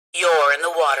You're in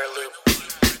the water loop.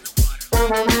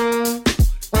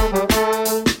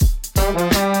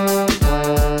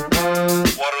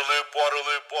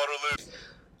 Waterloop.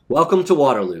 Welcome to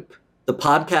Waterloop, the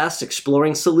podcast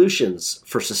exploring solutions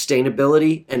for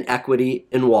sustainability and equity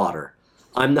in water.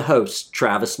 I'm the host,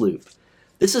 Travis Loop.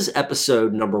 This is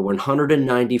episode number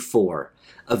 194,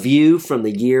 A View from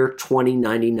the Year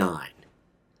 2099.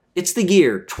 It's the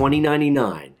year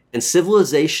 2099, and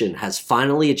civilization has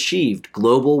finally achieved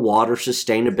global water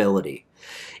sustainability.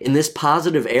 In this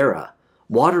positive era,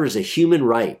 water is a human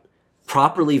right,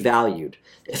 properly valued,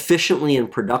 efficiently and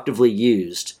productively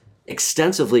used,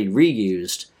 extensively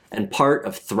reused, and part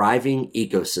of thriving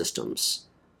ecosystems.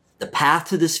 The path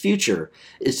to this future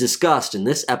is discussed in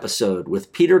this episode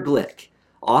with Peter Glick,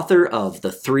 author of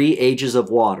The Three Ages of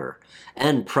Water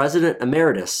and President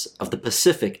Emeritus of the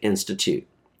Pacific Institute.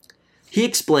 He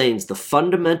explains the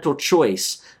fundamental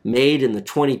choice made in the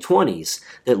 2020s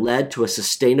that led to a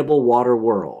sustainable water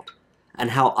world,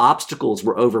 and how obstacles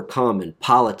were overcome in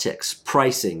politics,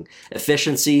 pricing,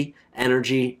 efficiency,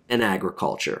 energy, and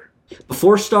agriculture.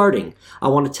 Before starting, I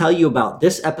want to tell you about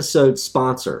this episode's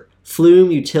sponsor,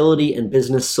 Flume Utility and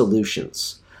Business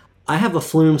Solutions. I have a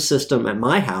Flume system at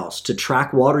my house to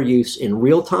track water use in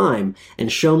real time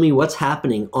and show me what's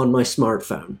happening on my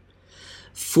smartphone.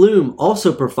 Flume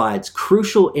also provides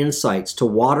crucial insights to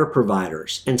water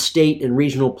providers and state and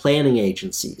regional planning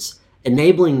agencies,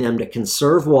 enabling them to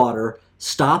conserve water,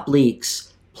 stop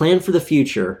leaks, plan for the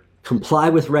future, comply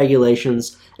with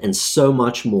regulations, and so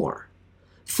much more.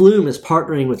 Flume is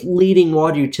partnering with leading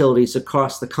water utilities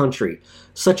across the country,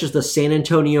 such as the San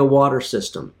Antonio Water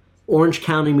System, Orange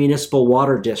County Municipal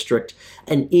Water District,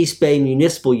 and East Bay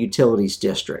Municipal Utilities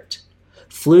District.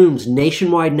 Flume's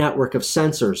nationwide network of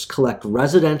sensors collect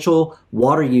residential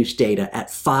water use data at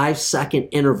 5-second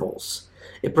intervals.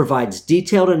 It provides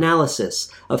detailed analysis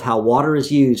of how water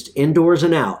is used indoors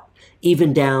and out,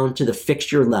 even down to the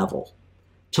fixture level.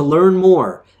 To learn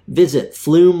more, visit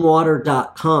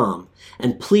flumewater.com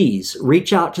and please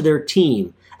reach out to their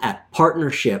team at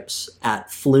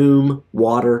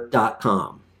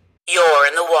partnerships@flumewater.com. You're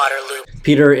in the water loop.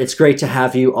 Peter, it's great to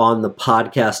have you on the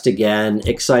podcast again.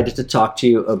 Excited to talk to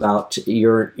you about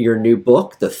your new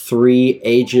book, The Three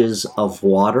Ages of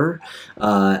Water.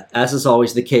 As is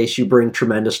always the case, you bring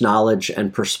tremendous knowledge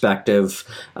and perspective.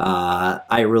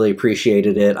 I really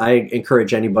appreciated it. I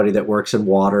encourage anybody that works in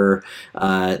water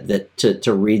to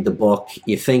read the book.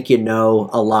 You think you know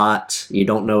a lot, you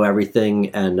don't know everything,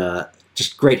 and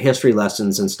just great history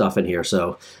lessons and stuff in here.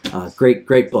 So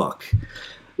great book.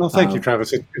 Well, thank you,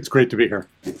 Travis. It's great to be here.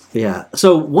 Yeah.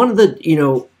 So one of the,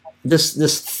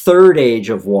 this third age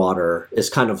of water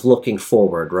is kind of looking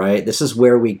forward, right? This is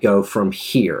where we go from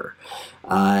here.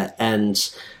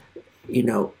 And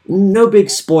no big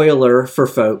spoiler for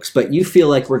folks, but you feel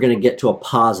like we're going to get to a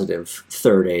positive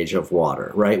third age of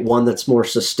water, right? One that's more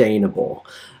sustainable.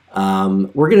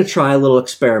 We're going to try a little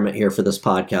experiment here for this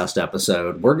podcast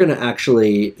episode. We're going to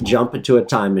actually jump into a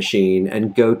time machine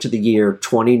and go to the year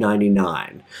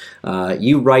 2099.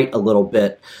 You write a little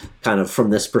bit kind of from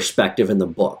this perspective in the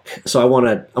book. So I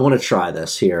want to try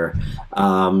this here.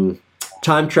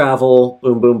 Time travel,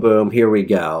 boom, boom, boom. Here we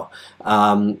go.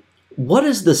 What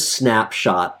is the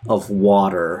snapshot of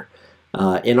water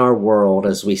in our world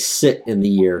as we sit in the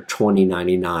year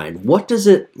 2099? What does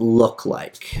it look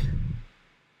like?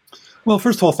 Well,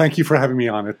 first of all, thank you for having me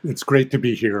on. It's great to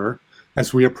be here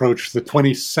as we approach the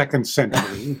 22nd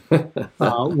century.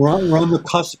 We're on the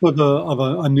cusp of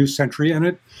a new century,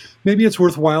 and maybe it's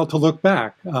worthwhile to look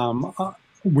back.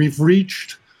 We've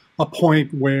reached a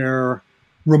point where,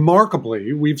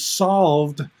 remarkably, we've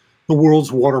solved the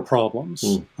world's water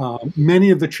problems.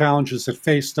 Many of the challenges that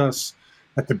faced us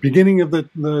at the beginning of the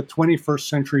 21st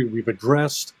century, we've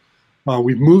addressed.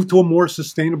 We've moved to a more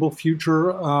sustainable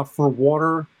future for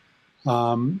water.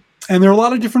 And there are a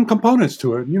lot of different components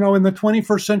to it. In the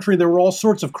 21st century, there were all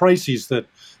sorts of crises that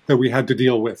we had to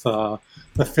deal with. The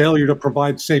failure to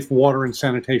provide safe water and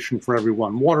sanitation for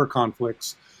everyone, water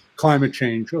conflicts, climate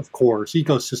change, of course,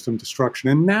 ecosystem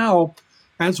destruction. And now,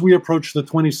 as we approach the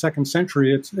 22nd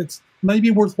century, it's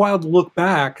maybe worthwhile to look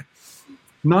back,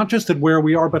 not just at where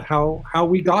we are, but how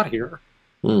we got here.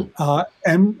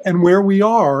 And where we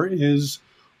are is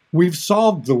we've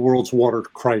solved the world's water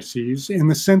crises in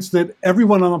the sense that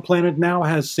everyone on the planet now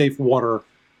has safe water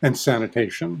and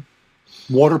sanitation.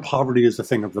 Water poverty is a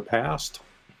thing of the past.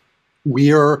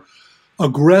 We are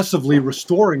aggressively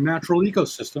restoring natural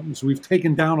ecosystems. We've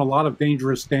taken down a lot of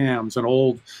dangerous dams and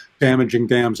old damaging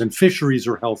dams, and fisheries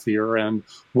are healthier and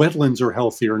wetlands are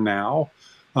healthier now.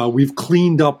 We've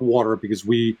cleaned up water because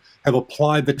we have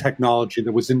applied the technology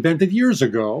that was invented years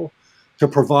ago to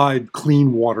provide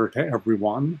clean water to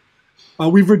everyone.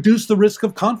 We've reduced the risk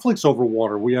of conflicts over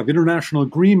water. We have international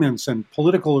agreements and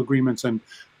political agreements and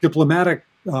diplomatic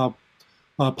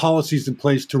policies in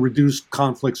place to reduce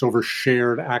conflicts over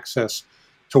shared access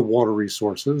to water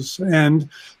resources. And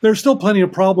there's still plenty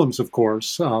of problems, of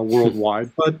course,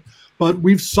 worldwide, but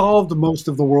we've solved most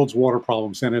of the world's water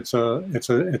problems, and it's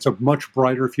a much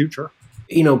brighter future.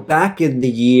 You know, back in the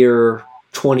year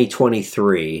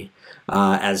 2023,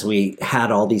 as we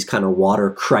had all these kind of water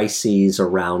crises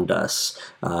around us,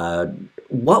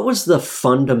 what was the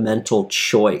fundamental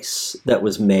choice that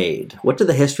was made? What do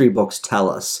the history books tell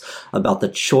us about the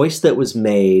choice that was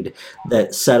made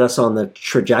that set us on the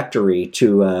trajectory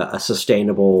to a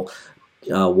sustainable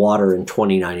water in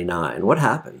 2099? What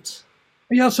happened?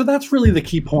 Yeah, so that's really the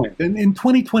key point. In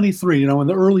 2023, in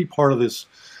the early part of this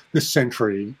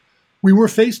century, we were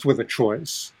faced with a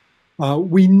choice.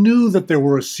 We knew that there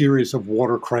were a series of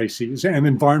water crises and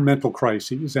environmental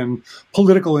crises and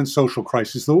political and social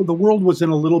crises. The world was in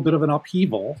a little bit of an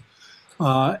upheaval.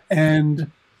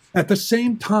 And at the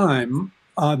same time,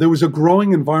 there was a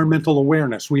growing environmental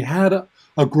awareness. We had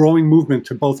a growing movement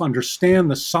to both understand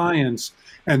the science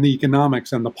and the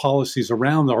economics and the policies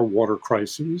around our water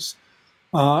crises.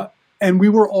 And we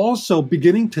were also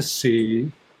beginning to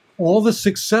see all the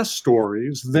success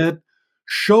stories that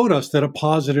showed us that a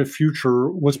positive future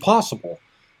was possible.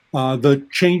 The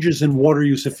changes in water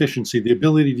use efficiency, the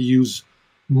ability to use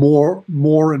more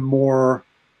and more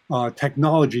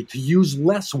technology to use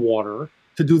less water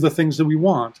to do the things that we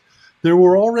want. There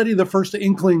were already the first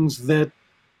inklings that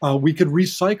we could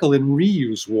recycle and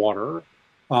reuse water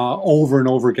over and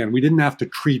over again. We didn't have to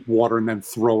treat water and then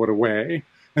throw it away.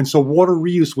 And so water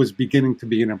reuse was beginning to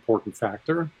be an important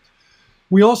factor.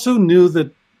 We also knew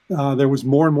that there was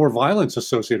more and more violence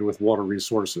associated with water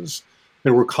resources.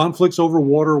 There were conflicts over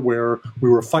water where we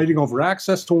were fighting over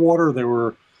access to water. There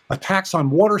were attacks on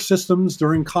water systems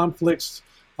during conflicts.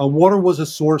 Water was a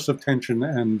source of tension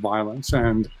and violence,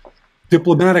 and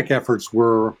diplomatic efforts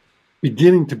were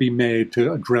beginning to be made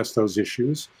to address those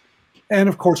issues. And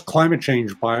of course, climate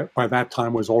change by that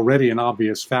time was already an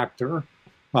obvious factor.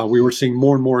 We were seeing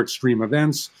more and more extreme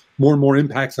events, more and more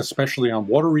impacts, especially on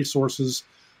water resources.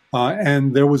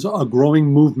 And there was a growing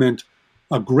movement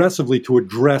aggressively to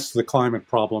address the climate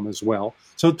problem as well.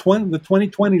 So the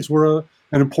 2020s were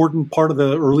an important part of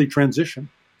the early transition.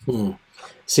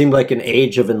 Seemed like an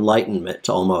age of enlightenment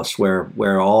almost, where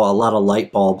a lot of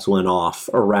light bulbs went off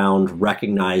around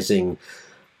recognizing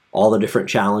all the different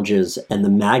challenges and the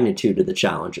magnitude of the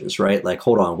challenges, right? Like,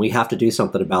 hold on, we have to do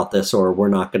something about this or we're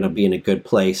not going to be in a good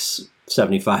place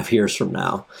 75 years from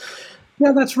now.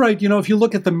 Yeah, that's right. If you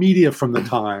look at the media from the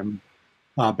time,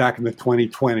 back in the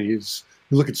 2020s,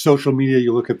 you look at social media,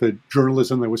 you look at the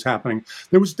journalism that was happening,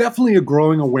 there was definitely a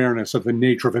growing awareness of the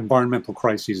nature of environmental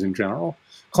crises in general.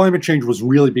 Climate change was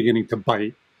really beginning to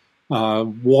bite.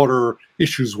 Water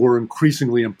issues were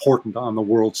increasingly important on the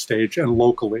world stage and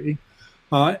locally.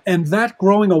 And that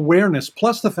growing awareness,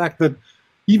 plus the fact that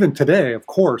even today, of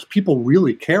course, people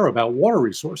really care about water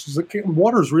resources.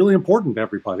 Water is really important to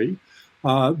everybody.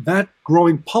 That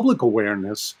growing public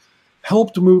awareness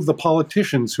helped move the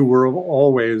politicians, who were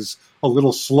always a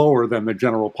little slower than the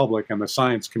general public and the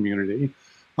science community,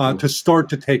 to start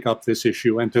to take up this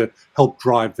issue and to help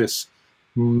drive this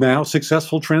now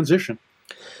successful transition.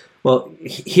 Well,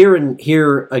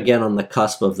 here again on the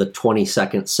cusp of the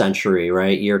 22nd century,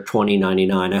 right? Year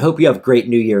 2099. I hope you have great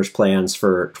New Year's plans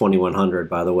for 2100,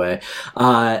 by the way.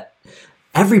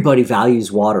 Everybody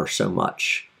values water so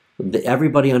much.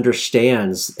 Everybody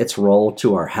understands its role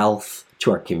to our health,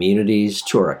 to our communities,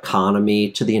 to our economy,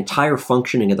 to the entire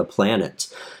functioning of the planet.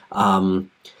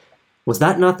 Was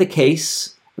that not the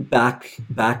case back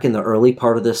in the early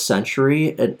part of this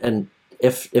century? And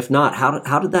if not,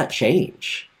 how did that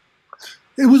change?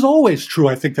 It was always true,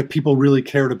 I think, that people really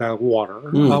cared about water.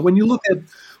 When you look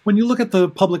at the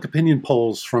public opinion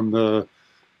polls from the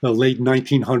late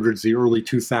 1900s, the early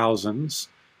 2000s,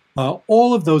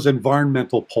 all of those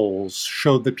environmental polls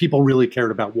showed that people really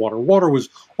cared about water. Water was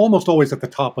almost always at the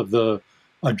top of the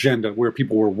agenda, where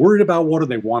people were worried about water.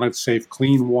 They wanted safe,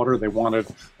 clean water. They wanted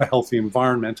a healthy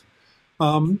environment.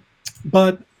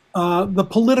 But the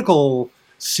political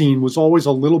scene was always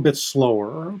a little bit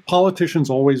slower. Politicians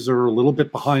always are a little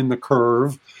bit behind the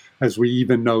curve, as we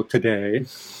even know today,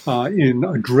 in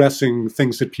addressing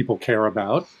things that people care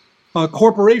about.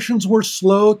 Corporations were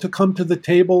slow to come to the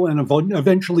table and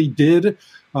eventually did.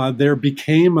 There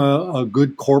became a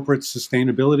good corporate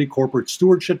sustainability, corporate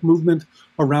stewardship movement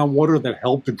around water that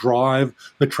helped to drive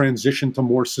the transition to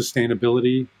more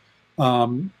sustainability.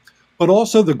 But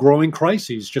also the growing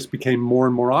crises just became more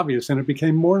and more obvious, and it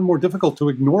became more and more difficult to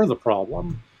ignore the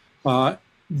problem.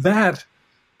 That,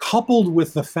 coupled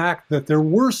with the fact that there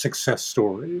were success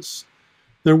stories,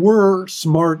 there were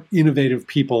smart, innovative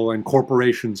people and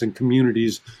corporations and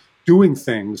communities doing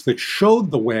things that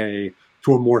showed the way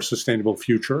to a more sustainable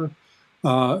future.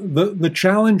 The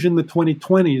challenge in the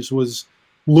 2020s was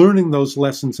learning those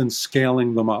lessons and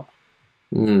scaling them up.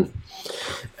 What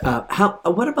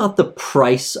about the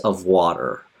price of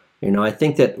water? I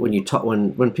think that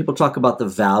when people talk about the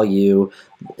value,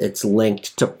 it's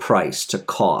linked to price, to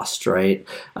cost, right?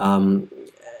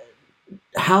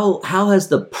 How has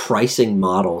the pricing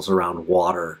models around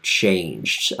water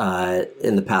changed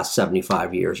in the past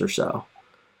 75 years or so?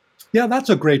 Yeah, that's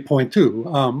a great point, too.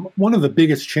 One of the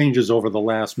biggest changes over the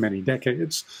last many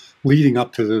decades, leading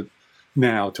up to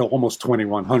now to almost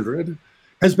 2100,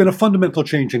 has been a fundamental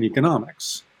change in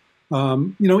economics.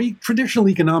 Traditional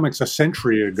economics a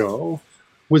century ago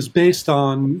was based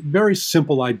on very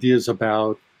simple ideas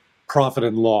about profit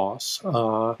and loss.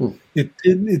 It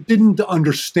didn't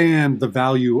understand the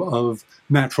value of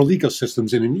natural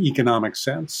ecosystems in an economic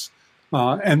sense.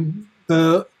 And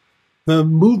the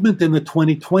movement in the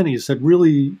 2020s that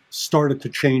really started to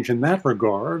change in that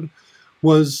regard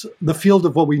was the field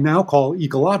of what we now call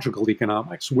ecological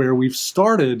economics, where we've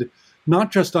started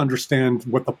not just to understand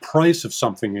what the price of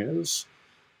something is,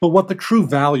 but what the true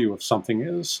value of something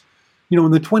is.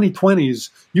 In the 2020s,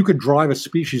 you could drive a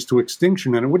species to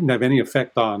extinction and it wouldn't have any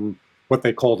effect on what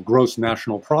they called gross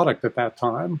national product at that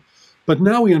time. But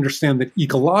now we understand that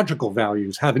ecological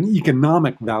values have an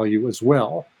economic value as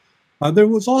well. There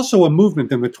was also a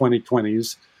movement in the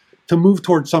 2020s to move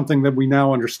towards something that we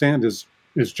now understand is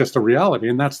just a reality,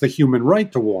 and that's the human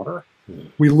right to water.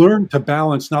 We learned to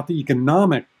balance not the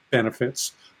economic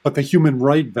benefits, but the human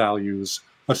right values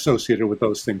associated with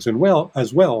those things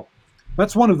as well.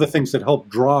 That's one of the things that helped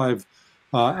drive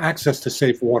access to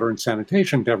safe water and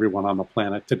sanitation to everyone on the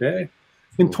planet today.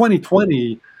 In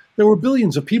 2020, there were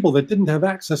billions of people that didn't have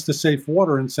access to safe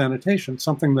water and sanitation,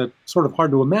 something that's sort of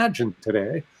hard to imagine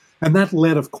today. And that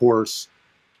led, of course,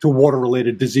 to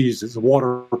water-related diseases,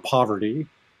 water poverty.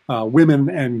 Women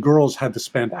and girls had to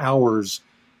spend hours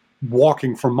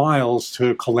walking for miles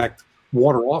to collect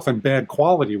water, often bad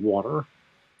quality water.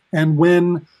 And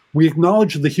when we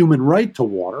acknowledged the human right to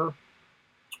water,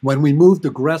 when we moved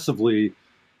aggressively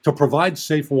to provide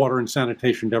safe water and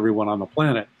sanitation to everyone on the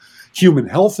planet, human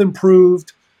health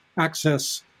improved,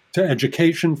 access to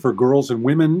education for girls and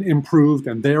women improved,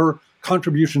 and their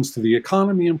contributions to the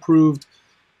economy improved.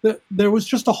 There was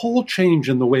just a whole change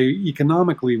in the way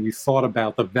economically we thought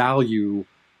about the value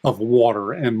of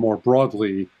water and more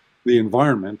broadly the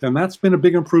environment, and that's been a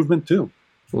big improvement too.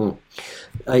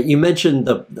 You mentioned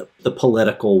the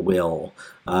political will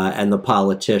and the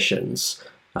politicians.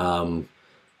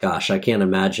 Gosh, I can't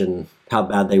imagine how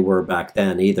bad they were back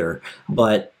then either,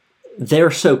 but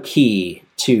they're so key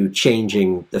to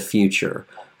changing the future.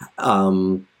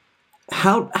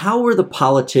 How were the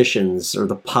politicians or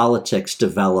the politics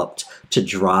developed to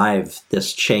drive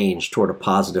this change toward a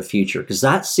positive future? Because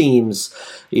that seems,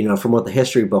 from what the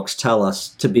history books tell us,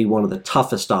 to be one of the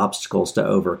toughest obstacles to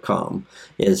overcome,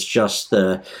 is just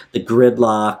the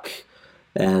gridlock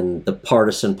and the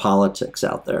partisan politics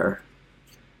out there.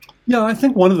 Yeah, I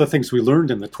think one of the things we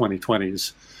learned in the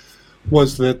 2020s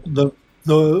was that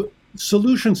the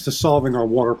solutions to solving our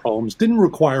water problems didn't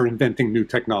require inventing new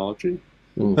technology.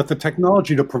 That the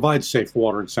technology to provide safe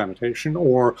water and sanitation,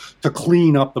 or to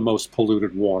clean up the most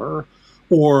polluted water,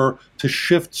 or to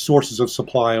shift sources of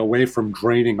supply away from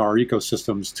draining our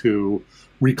ecosystems to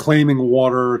reclaiming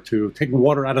water, to taking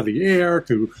water out of the air,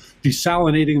 to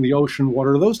desalinating the ocean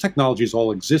water, those technologies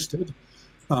all existed,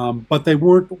 but they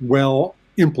weren't well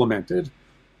implemented.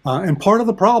 And part of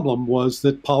the problem was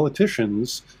that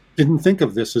politicians didn't think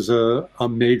of this as a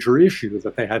major issue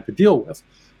that they had to deal with.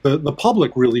 The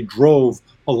public really drove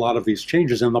a lot of these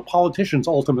changes, and the politicians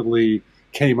ultimately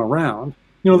came around.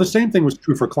 The same thing was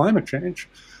true for climate change.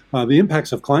 The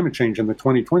impacts of climate change in the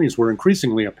 2020s were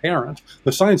increasingly apparent.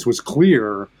 The science was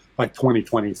clear by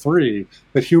 2023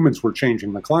 that humans were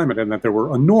changing the climate and that there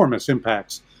were enormous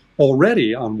impacts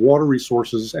already on water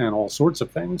resources and all sorts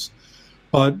of things.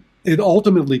 But it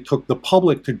ultimately took the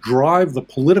public to drive the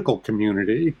political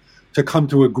community to come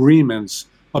to agreements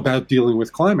about dealing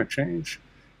with climate change.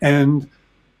 And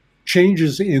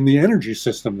changes in the energy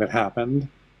system that happened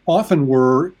often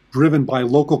were driven by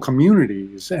local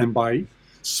communities and by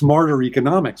smarter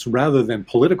economics rather than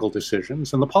political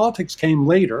decisions. And the politics came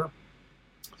later,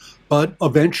 but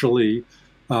eventually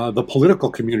the political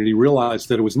community realized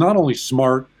that it was not only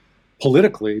smart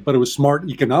politically, but it was smart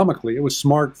economically. It was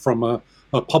smart from a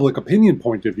public opinion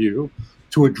point of view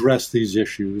to address these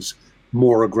issues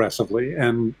more aggressively.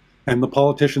 And the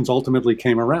politicians ultimately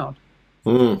came around.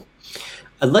 Mm.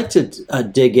 I'd like to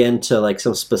dig into like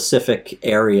some specific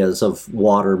areas of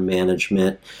water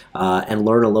management and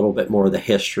learn a little bit more of the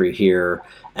history here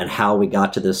and how we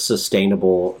got to this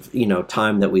sustainable,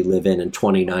 time that we live in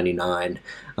 2099.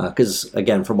 Because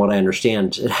again, from what I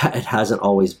understand, it hasn't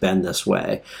always been this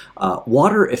way.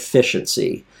 Water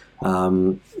efficiency.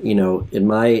 In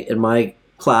my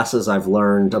classes, I've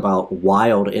learned about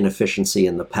wild inefficiency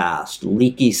in the past,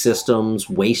 leaky systems,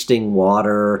 wasting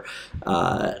water.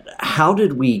 How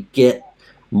did we get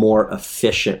more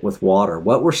efficient with water?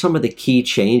 What were some of the key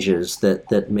changes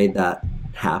that made that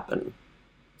happen?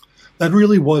 That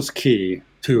really was key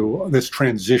to this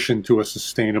transition to a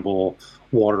sustainable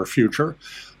water future.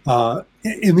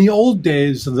 In the old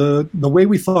days, the way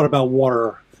we thought about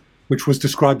water, which was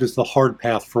described as the hard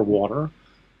path for water,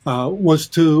 was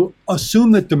to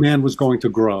assume that demand was going to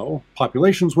grow.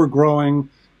 Populations were growing,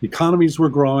 economies were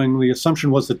growing. The assumption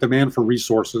was that demand for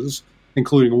resources,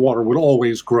 including water, would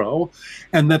always grow,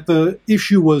 and that the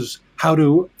issue was how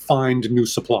to find new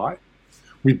supply.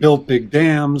 We built big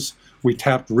dams, we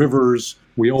tapped rivers,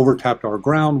 we overtapped our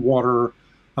groundwater.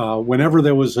 Whenever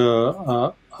there was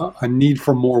a need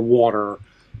for more water,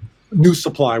 new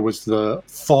supply was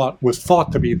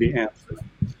thought to be the answer.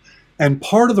 And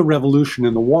part of the revolution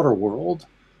in the water world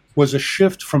was a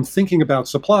shift from thinking about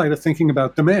supply to thinking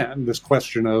about demand, this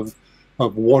question of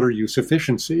water use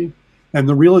efficiency, and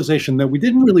the realization that we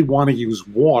didn't really want to use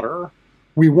water.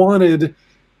 We wanted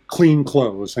clean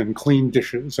clothes and clean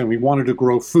dishes, and we wanted to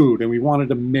grow food, and we wanted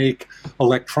to make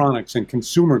electronics and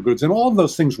consumer goods, and all of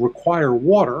those things require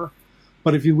water.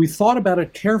 But if we thought about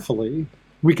it carefully,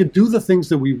 we could do the things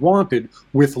that we wanted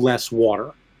with less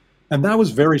water. And that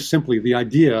was very simply the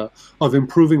idea of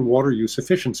improving water use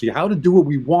efficiency, how to do what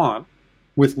we want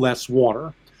with less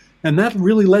water. And that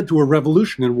really led to a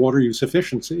revolution in water use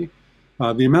efficiency.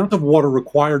 The amount of water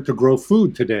required to grow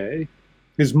food today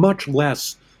is much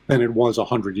less than it was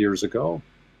 100 years ago.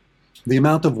 The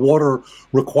amount of water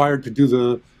required to do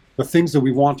the things that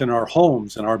we want in our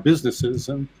homes and our businesses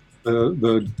and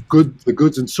the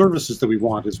goods and services that we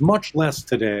want is much less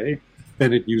today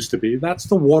than it used to be. That's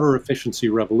the water efficiency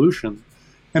revolution.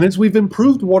 And as we've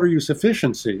improved water use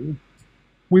efficiency,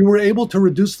 we were able to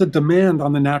reduce the demand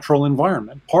on the natural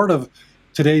environment. Part of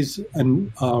today's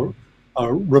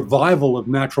revival of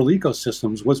natural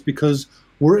ecosystems was because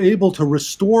we're able to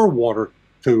restore water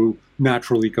to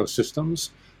natural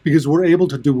ecosystems because we're able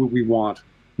to do what we want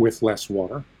with less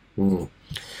water. Mm.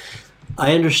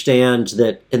 I understand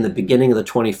that in the beginning of the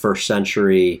 21st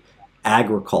century,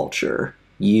 agriculture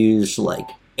used like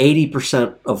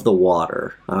 80% of the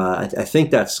water. I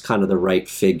think that's kind of the right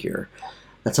figure.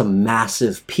 That's a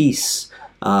massive piece.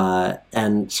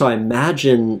 And so I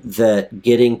imagine that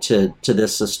getting to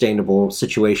this sustainable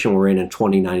situation we're in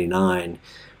 2099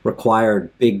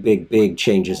 required big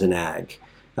changes in ag.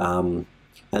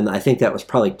 And I think that was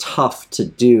probably tough to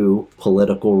do,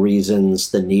 political reasons,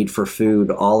 the need for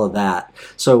food, all of that.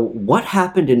 So what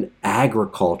happened in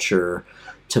agriculture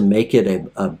to make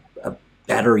it a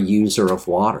better user of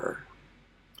water?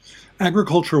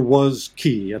 Agriculture was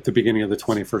key at the beginning of the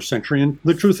 21st century. And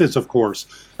the truth is, of course,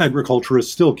 agriculture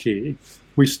is still key.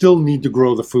 We still need to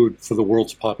grow the food for the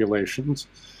world's populations.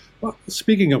 Well,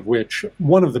 speaking of which,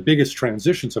 one of the biggest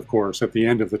transitions, of course, at the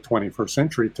end of the 21st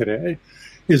century today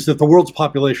is that the world's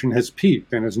population has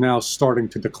peaked and is now starting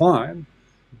to decline.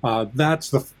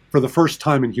 For the first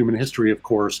time in human history, of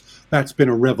course, that's been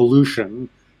a revolution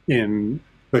in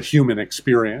the human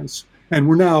experience. And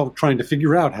we're now trying to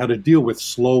figure out how to deal with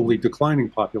slowly declining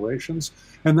populations,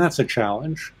 and that's a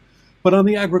challenge. But on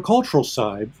the agricultural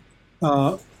side,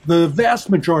 the vast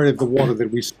majority of the water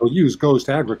that we still use goes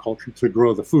to agriculture to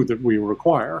grow the food that we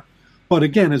require. But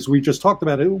again, as we just talked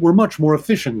about it, we're much more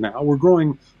efficient now. We're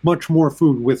growing much more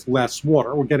food with less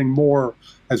water. We're getting more,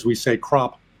 as we say,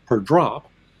 crop per drop.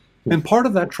 And part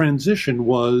of that transition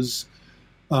was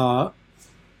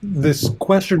this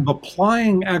question of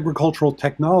applying agricultural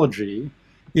technology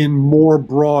in more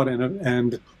broad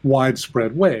and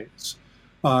widespread ways.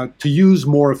 To use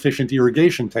more efficient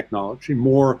irrigation technology,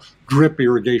 more drip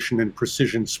irrigation and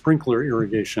precision sprinkler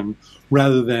irrigation,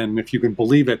 rather than, if you can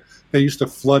believe it, they used to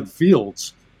flood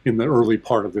fields in the early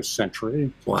part of this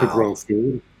century to grow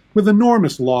food. with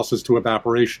enormous losses to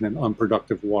evaporation and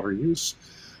unproductive water use.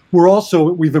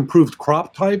 We've improved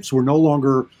crop types. We're no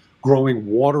longer growing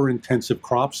water-intensive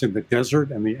crops in the desert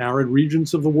and the arid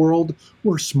regions of the world.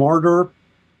 We're smarter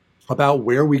about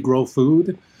where we grow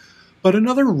food. But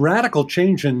another radical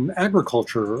change in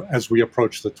agriculture as we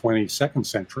approach the 22nd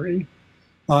century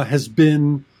has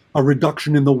been a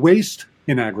reduction in the waste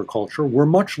in agriculture. We're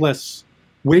much less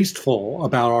wasteful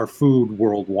about our food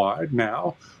worldwide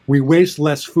now. We waste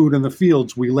less food in the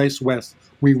fields. We waste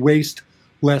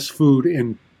less food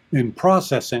in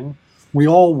processing. We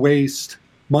all waste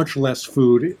much less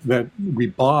food that we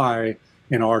buy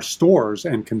in our stores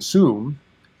and consume.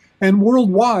 And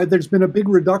worldwide, there's been a big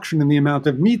reduction in the amount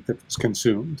of meat that's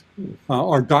consumed.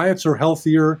 Our diets are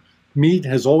healthier. Meat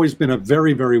has always been a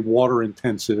very, very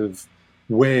water-intensive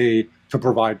way to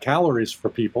provide calories for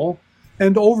people.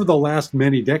 And over the last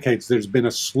many decades, there's been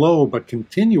a slow but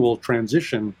continual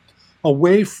transition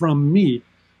away from meat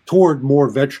toward more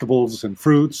vegetables and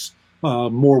fruits,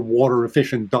 more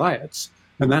water-efficient diets.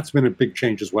 And that's been a big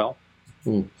change as well.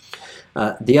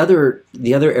 The other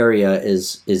area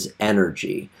is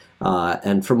energy.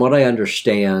 And from what I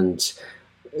understand,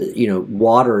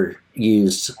 water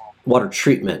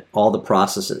treatment, all the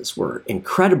processes were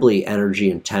incredibly energy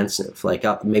intensive. Like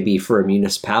maybe for a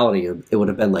municipality, it would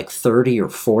have been like 30 or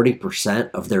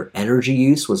 40% of their energy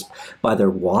use was by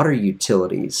their water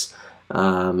utilities.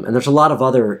 And there's a lot of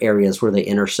other areas where they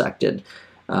intersected.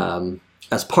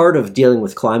 As part of dealing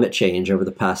with climate change over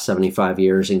the past 75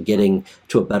 years and getting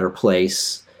to a better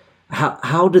place,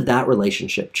 how did that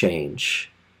relationship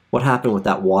change? What happened with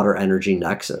that water-energy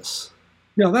nexus?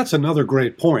 Yeah, that's another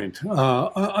great point.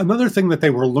 Another thing that they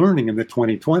were learning in the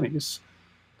 2020s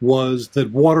was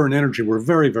that water and energy were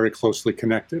very, very closely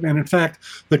connected. And in fact,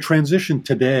 the transition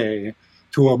today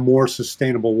to a more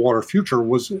sustainable water future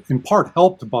was in part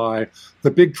helped by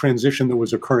the big transition that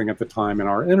was occurring at the time in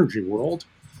our energy world.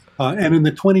 And in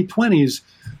the 2020s,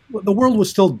 the world was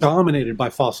still dominated by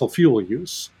fossil fuel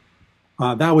use.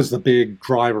 That was the big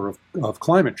driver of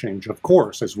climate change, of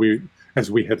course, as we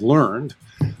had learned.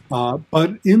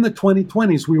 But in the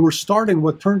 2020s, we were starting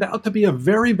what turned out to be a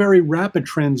very, very rapid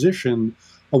transition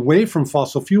away from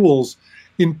fossil fuels,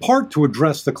 in part to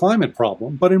address the climate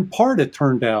problem, but in part it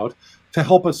turned out to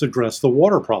help us address the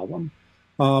water problem.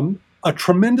 A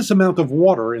tremendous amount of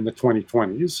water in the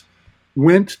 2020s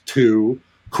went to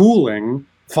cooling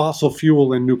fossil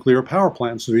fuel and nuclear power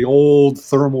plants, the old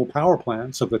thermal power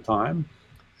plants of the time.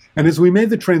 And as we made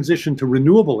the transition to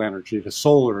renewable energy, to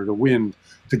solar, to wind,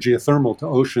 to geothermal, to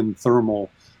ocean thermal,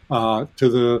 to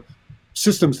the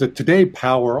systems that today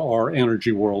power our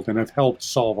energy world and have helped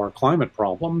solve our climate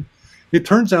problem, it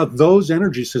turns out those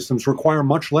energy systems require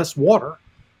much less water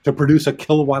to produce a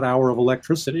kilowatt hour of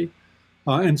electricity.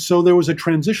 And so there was a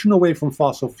transition away from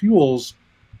fossil fuels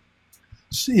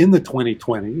in the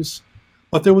 2020s,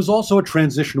 but there was also a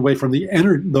transition away from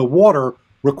the water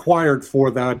required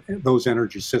for those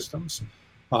energy systems.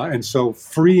 And so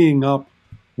freeing up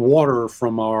water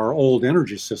from our old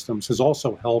energy systems has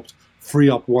also helped free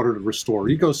up water to restore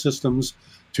ecosystems,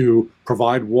 to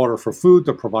provide water for food,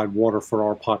 to provide water for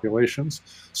our populations.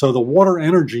 So the water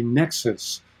energy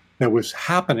nexus that was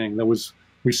happening,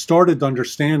 we started to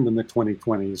understand in the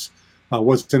 2020s,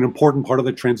 was an important part of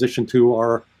the transition to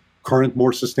our current,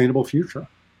 more sustainable future.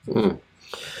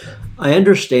 I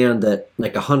understand that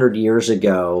like 100 years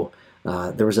ago,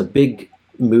 there was a big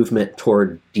movement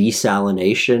toward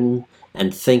desalination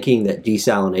and thinking that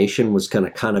desalination was going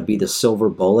to kind of be the silver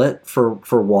bullet for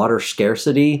water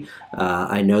scarcity.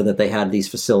 I know that they had these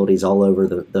facilities all over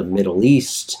the Middle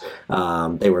East.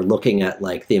 They were looking at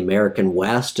like the American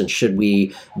West and should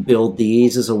we build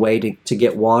these as a way to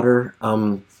get water?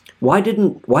 Why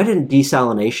didn't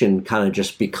desalination kind of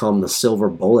just become the silver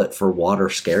bullet for water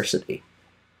scarcity?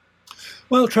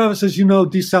 Well, Travis, as you know,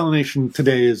 desalination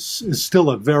today is still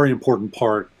a very important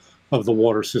part of the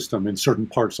water system in certain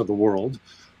parts of the world.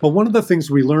 But one of the things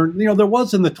we learned, there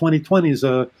was in the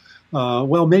 2020s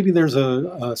maybe there's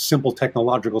a simple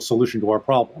technological solution to our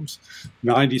problems.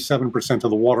 97% of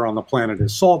the water on the planet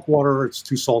is salt water. It's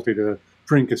too salty to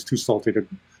drink. It's too salty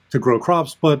to grow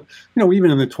crops. But,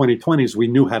 even in the 2020s, we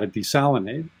knew how to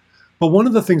desalinate. But one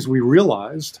of the things we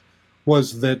realized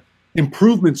was that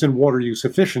improvements in water use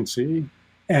efficiency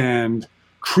and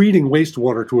treating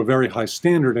wastewater to a very high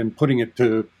standard and putting it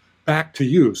back to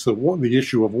use, the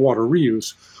issue of water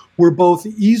reuse, were both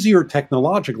easier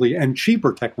technologically and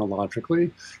cheaper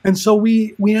technologically. And so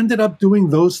we ended up doing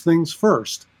those things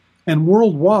first. And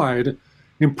worldwide,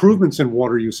 improvements in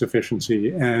water use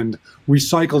efficiency and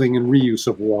recycling and reuse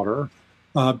of water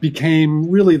became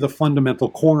really the fundamental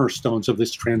cornerstones of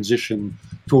this transition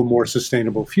to a more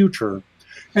sustainable future.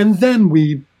 And then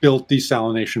we built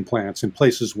desalination plants in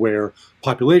places where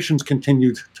populations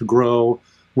continued to grow,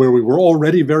 where we were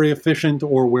already very efficient,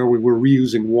 or where we were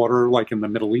reusing water, like in the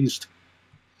Middle East.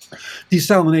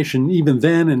 Desalination, even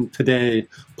then and today,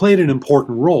 played an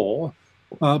important role.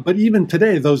 But even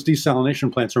today, those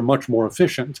desalination plants are much more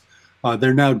efficient.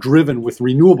 They're now driven with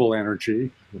renewable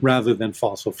energy rather than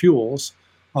fossil fuels.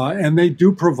 And they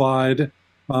do provide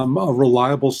a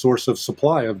reliable source of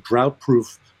supply, a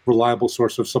drought-proof, reliable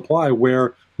source of supply,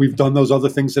 where we've done those other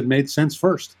things that made sense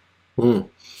first.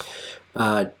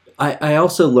 I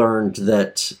also learned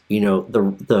that,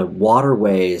 the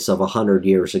waterways of 100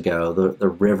 years ago, the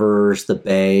rivers, the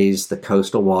bays, the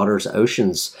coastal waters,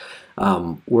 oceans,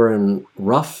 were in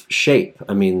rough shape.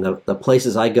 I mean, the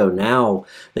places I go now,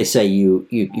 they say you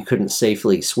couldn't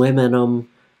safely swim in them,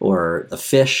 or the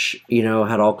fish,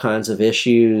 had all kinds of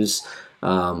issues.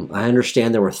 I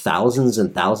understand there were thousands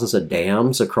and thousands of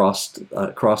dams across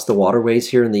the waterways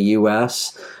here in the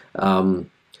U.S.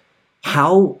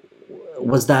 How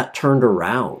was that turned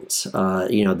around?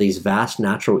 These vast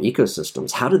natural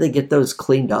ecosystems, how did they get those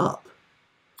cleaned up?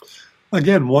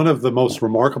 Again, one of the most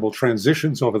remarkable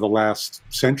transitions over the last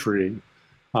century,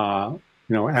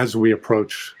 as we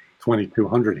approach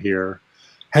 2200 here,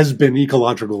 has been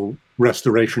ecological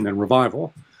restoration and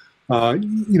revival.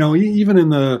 Even in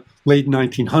the late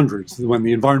 1900s, when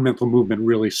the environmental movement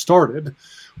really started,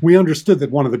 we understood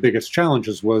that one of the biggest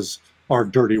challenges was our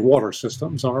dirty water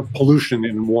systems, our pollution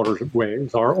in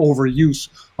waterways, our overuse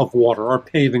of water, our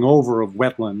paving over of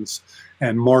wetlands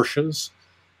and marshes.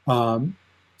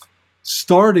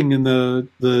 Starting in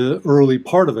the early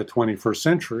part of the 21st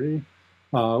century,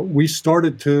 we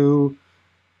started to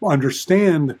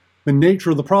understand the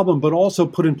nature of the problem, but also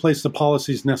put in place the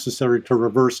policies necessary to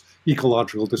reverse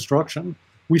ecological destruction.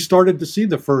 We started to see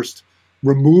the first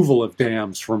removal of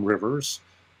dams from rivers.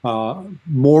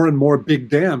 More and more big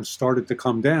dams started to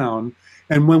come down.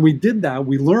 And when we did that,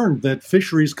 we learned that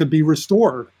fisheries could be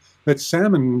restored, that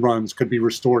salmon runs could be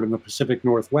restored in the Pacific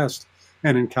Northwest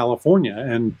and in California.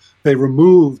 And they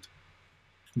removed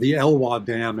the Elwha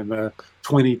Dam in the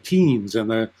 2010s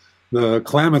and the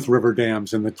Klamath River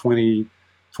dams in the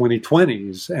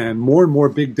 2020s. And more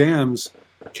big dams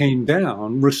came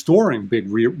down, restoring big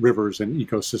rivers and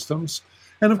ecosystems.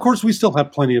 And of course, we still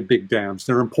have plenty of big dams.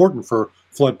 They're important for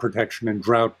flood protection and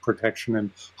drought protection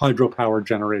and hydropower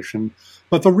generation.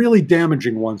 But the really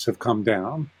damaging ones have come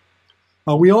down.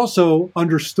 We also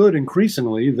understood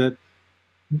increasingly that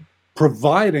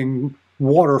providing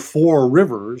water for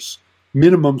rivers,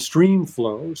 minimum stream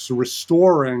flows,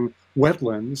 restoring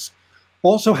wetlands,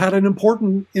 also had an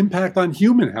important impact on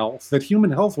human health, that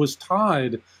human health was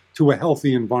tied to a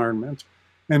healthy environment.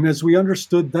 And as we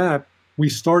understood that, we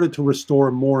started to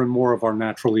restore more and more of our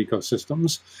natural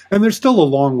ecosystems. And there's still a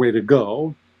long way to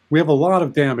go. We have a lot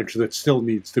of damage that still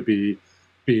needs to be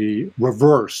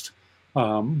reversed.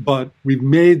 But we've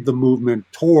made the movement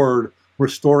toward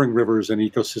restoring rivers and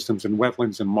ecosystems and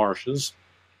wetlands and marshes.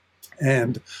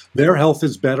 And their health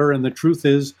is better. And the truth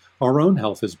is, our own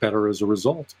health is better as a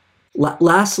result.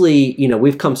 Lastly,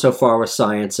 we've come so far with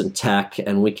science and tech,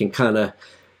 and we can kind of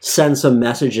send some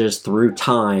messages through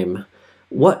time.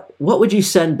 What would you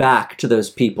send back to those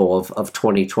people of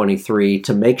 2023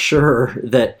 to make sure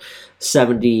that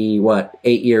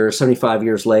 75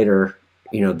 years later,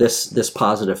 this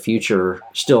positive future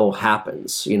still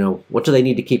happens? What do they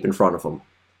need to keep in front of them?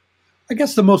 I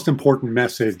guess the most important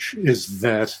message is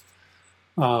that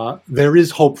there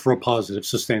is hope for a positive,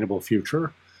 sustainable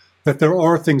future, that there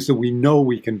are things that we know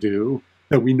we can do,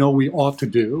 that we know we ought to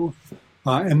do,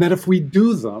 and that if we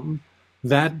do them,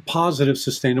 that positive,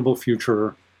 sustainable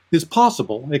future is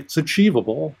possible. It's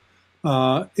achievable.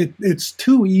 It's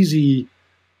too easy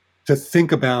to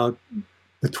think about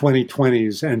the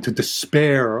 2020s and to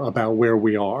despair about where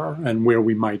we are and where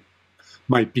we might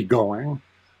be going.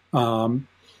 And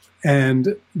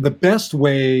the best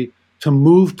way to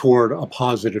move toward a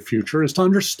positive future is to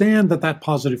understand that that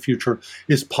positive future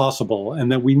is possible,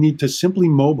 and that we need to simply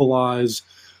mobilize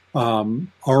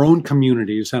our own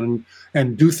communities and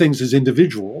do things as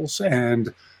individuals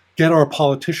and get our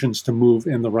politicians to move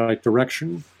in the right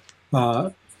direction.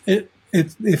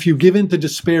 If you give in to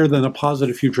despair, then a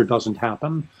positive future doesn't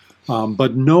happen.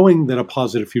 But knowing that a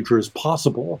positive future is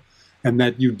possible, and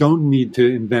that you don't need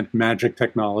to invent magic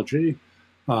technology,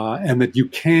 and that you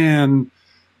can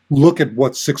look at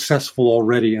what's successful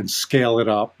already and scale it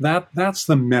up, that's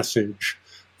the message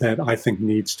that I think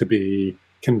needs to be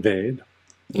conveyed.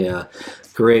 Yeah,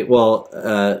 great. Well,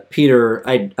 Peter,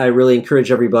 I really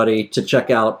encourage everybody to check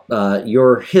out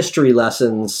your history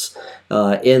lessons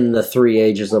in the 3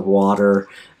 ages of water.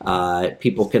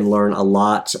 People can learn a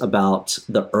lot about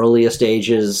the earliest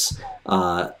ages,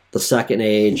 the second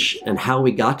age, and how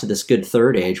we got to this good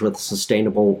third age with a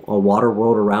sustainable water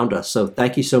world around us. So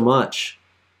thank you so much.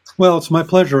 Well, it's my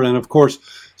pleasure. And of course,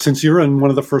 since you're in one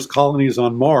of the first colonies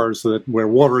on Mars where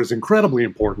water is incredibly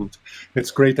important,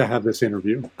 it's great to have this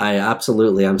interview.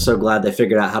 Absolutely. I'm so glad they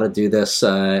figured out how to do this,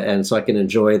 and so I can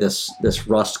enjoy this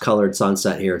rust-colored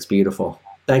sunset here. It's beautiful.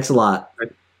 Thanks a lot.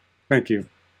 Thank you.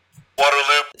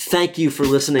 Waterloop. Thank you for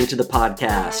listening to the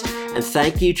podcast, and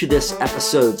thank you to this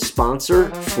episode's sponsor,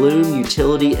 Flume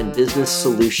Utility and Business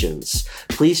Solutions.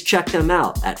 Please check them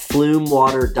out at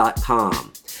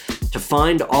flumewater.com. To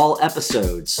find all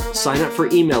episodes, sign up for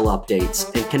email updates,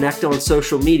 and connect on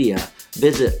social media,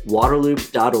 visit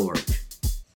waterloop.org.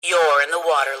 You're in the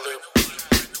water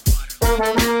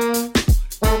loop.